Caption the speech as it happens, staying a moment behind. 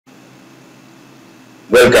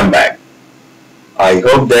Welcome back. I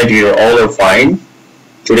hope that you all are fine.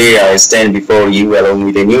 Today I stand before you along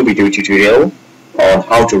with a new video tutorial on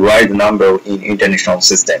how to write the number in international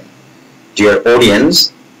system. Dear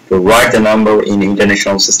audience, to write the number in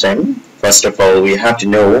international system, first of all we have to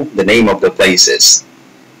know the name of the places.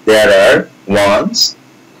 There are ones,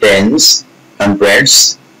 tens,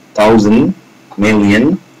 hundreds, thousand,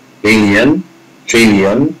 million, billion,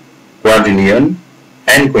 trillion, quadrillion,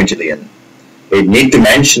 and quintillion. We need to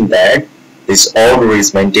mention that this order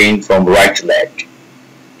is maintained from right to left.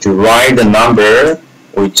 To write the number,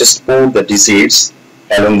 we just put the digits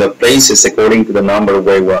along the places according to the number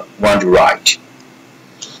we want to write.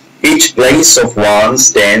 Each place of ones,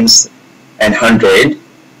 tens, and hundred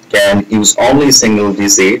can use only single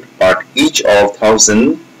digit, but each of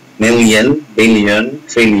thousand, million, billion,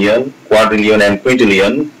 trillion, quadrillion, and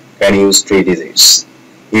quintillion can use 3 digits.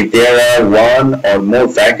 If there are one or more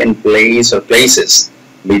vacant place or places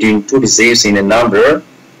between 2 digits in a number,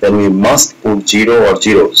 then we must put 0 or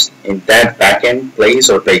zeros in that vacant place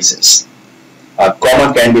or places. A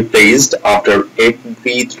comma can be placed after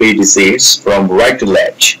every 3 digits from right to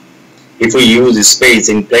left. If we use a space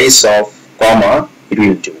in place of comma, it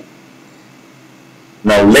will do.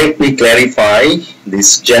 Now let me clarify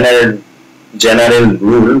this general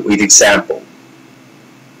rule with example.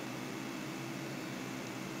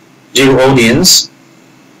 Dear audience,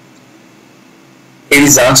 it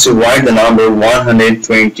is asked to write the number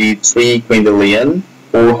 123 quintillion,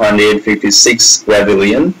 456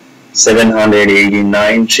 quadrillion,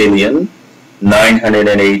 789 trillion,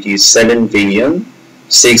 987 billion,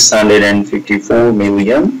 654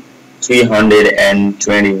 million,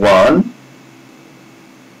 321,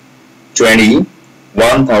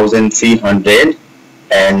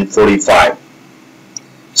 1345.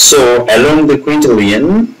 So along the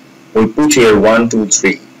quintillion, we put here 1, 2,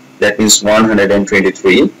 3. That means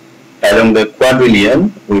 123. Along the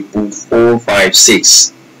quadrillion, we put 4, 5,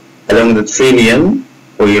 6. Along the trillion,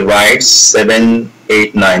 we write 7,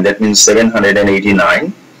 8, 9. That means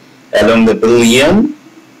 789. Along the billion,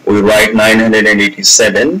 we write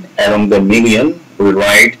 987. Along the million, we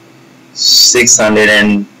write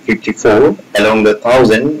 654. Along the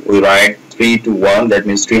thousand, we write 3 to 1. That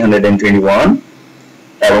means 321.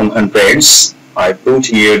 Along hundreds, I put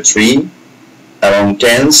here 3, along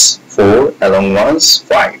tens 4, along ones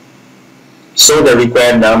 5. So the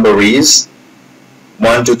required number is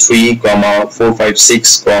 123, 456,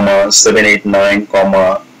 789,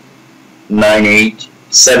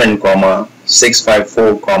 987,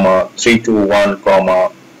 654, 321,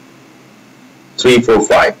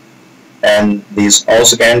 345. And these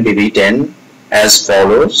also can be written as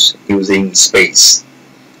follows using space.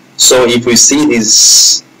 So if we see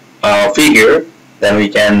this figure, then we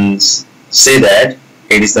can say that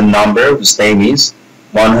it is the number whose name is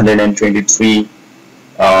 123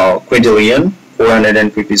 quintillion,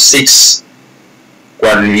 456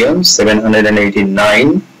 quadrillion,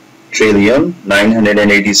 789 trillion,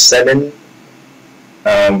 987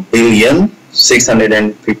 billion,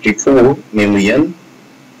 654 million,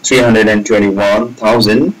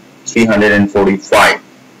 321,345.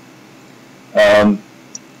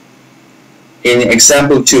 In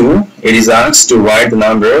example 2, it is asked to write the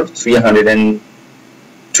number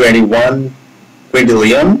 321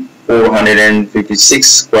 quintillion,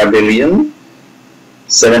 456 quadrillion,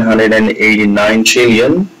 789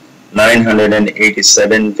 trillion,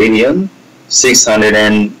 987 billion,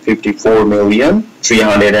 654 million,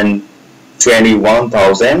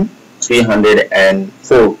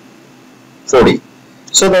 321,340.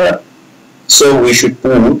 So we should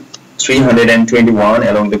put 321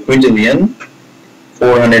 along the quintillion,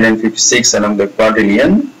 456 along the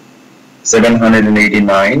quadrillion,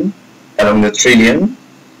 789 along the trillion,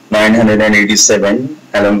 987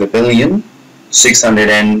 along the billion,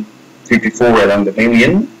 654 along the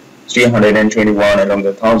million, 321 along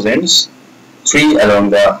the thousands, 3 along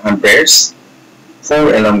the hundreds,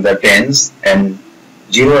 4 along the tens, and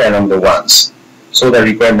 0 along the ones. So the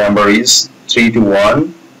required number is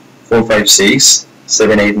 321, 456,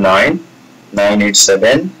 789,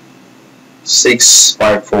 987,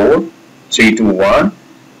 654, 321,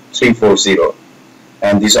 340.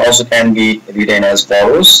 And this also can be written as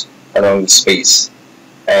follows along the space.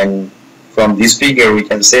 And from this figure we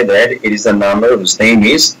can say that it is the number whose name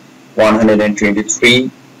is 123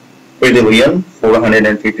 quintillion,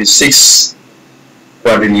 456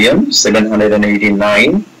 quadrillion,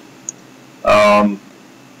 789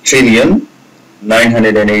 trillion,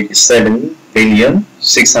 987 billion,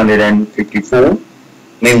 654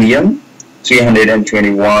 million,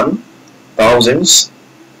 321 thousands,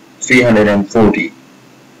 340.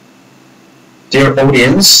 Dear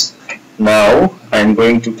audience, now I'm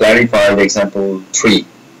going to clarify the example 3. In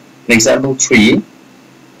example 3,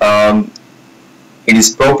 it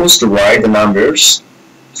is proposed to write the numbers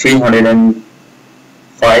 305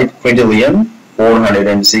 quintillion,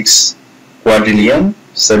 406 quadrillion,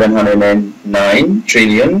 709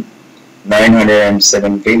 trillion,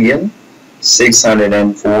 907 billion,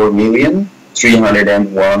 604 million,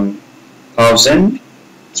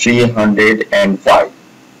 301,305.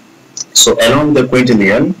 So along the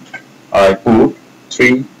quintillion, I put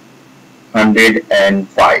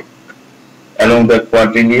 305. Along the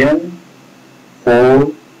quadrillion,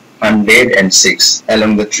 406.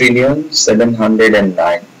 Along the trillion,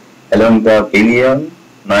 709. Along the billion,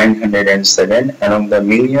 907. Along the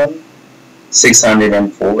million,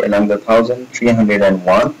 604. Along the thousand,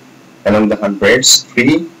 301. Along the hundreds,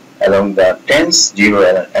 3. Along the tens,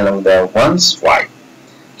 0. Along the ones, 5.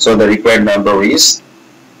 So the required number is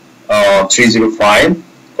 305,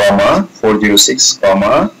 406,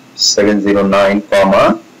 709,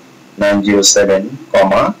 907,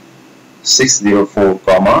 604,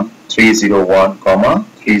 301,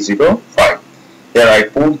 305. Here I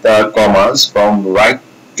put the commas from right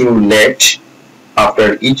to left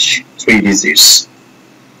after each 3 digits.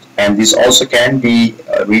 And this also can be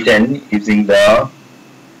written using the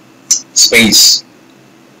space.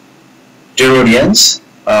 Dear audience,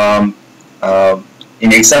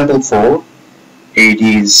 in example 4, it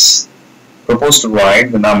is proposed to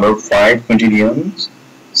write the number 5 quintillion,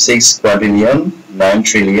 6 quadrillion, 9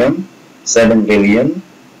 trillion, 7 billion,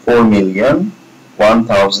 4 million,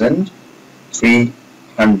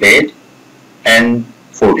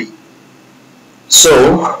 1,340.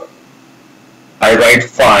 So, I write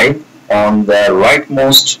 5 on the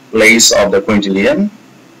rightmost place of the quintillion,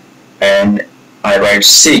 and I write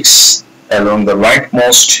 6 along the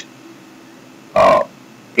rightmost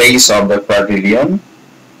place of the quadrillion,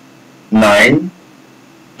 9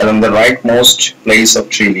 along the rightmost place of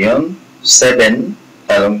trillion, 7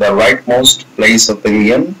 along the rightmost place of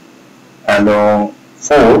billion, along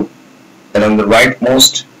 4 along the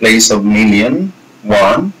rightmost place of million,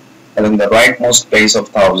 1 along the rightmost place of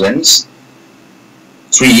thousands,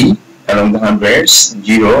 3 along the hundreds,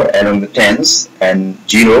 0 along the tens, and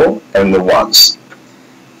 0 along the ones.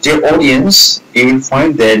 Dear audience, you will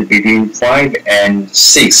find that between 5 and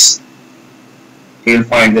 6, you will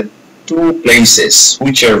find the 2 places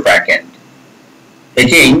which are vacant.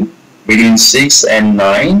 Again, between 6 and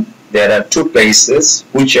 9, there are 2 places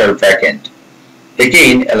which are vacant.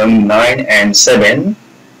 Again, along 9 and 7,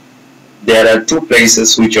 there are 2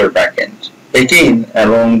 places which are vacant. Again,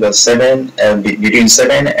 along the between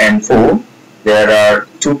 7 and 4, there are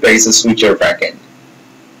 2 places which are vacant.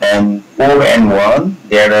 And 4 and 1,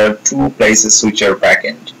 there are 2 places which are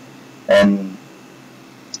vacant. And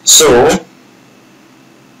so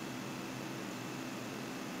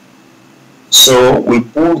we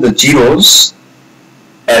put the zeros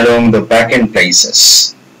along the vacant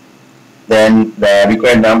places. Then the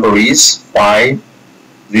required number is 5,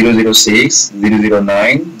 006,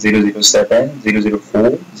 009, 007,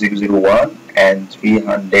 004, 001, and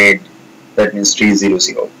 300. That means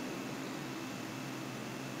 300.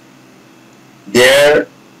 There,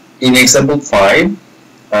 in example 5,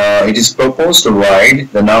 it is proposed to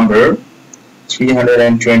write the number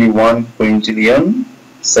 321 quintillion,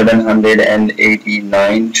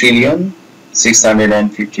 789 trillion,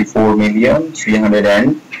 654 million,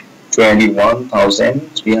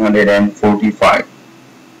 321,345.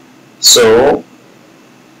 So,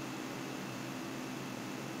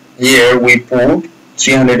 here we put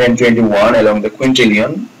 321 along the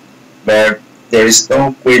quintillion, but there is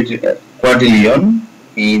no quadrillion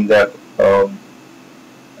in the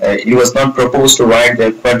it was not proposed to write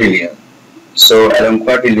the quadrillion. So along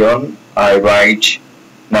quadrillion I write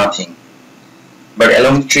nothing, but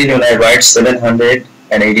along trillion I write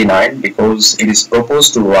 789 because it is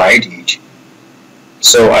proposed to write it.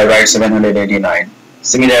 So I write 789.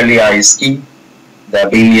 Similarly, I skip the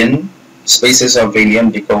billion, spaces of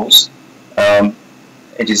billion, because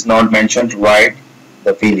it is not mentioned to write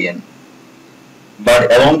the billion.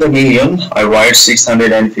 But along the million, I write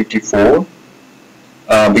 654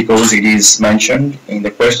 because it is mentioned in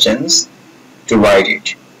the questions to write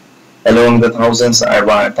it. Along the thousands, I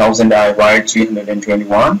write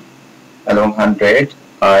 321. Along 100,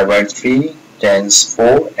 I write 3, tens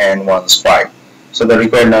 4, and ones 5. So the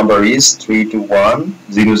required number is 321,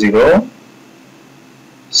 00,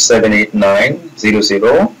 789,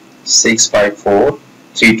 00, 654,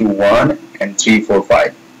 321, and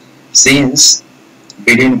 345. Since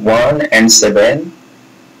between 1 and 7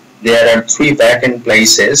 there are 3 vacant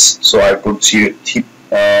places, so I put 3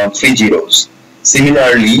 zeros.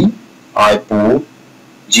 Similarly, I put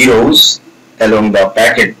zeros along the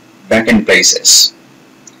vacant places.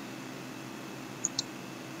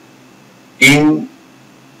 In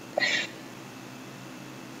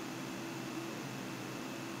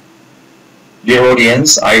Dear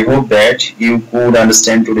audience, I hope that you could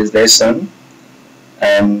understand today's lesson,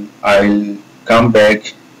 and I will come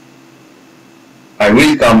back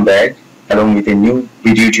along with a new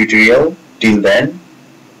video tutorial. Till then,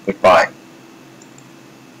 goodbye.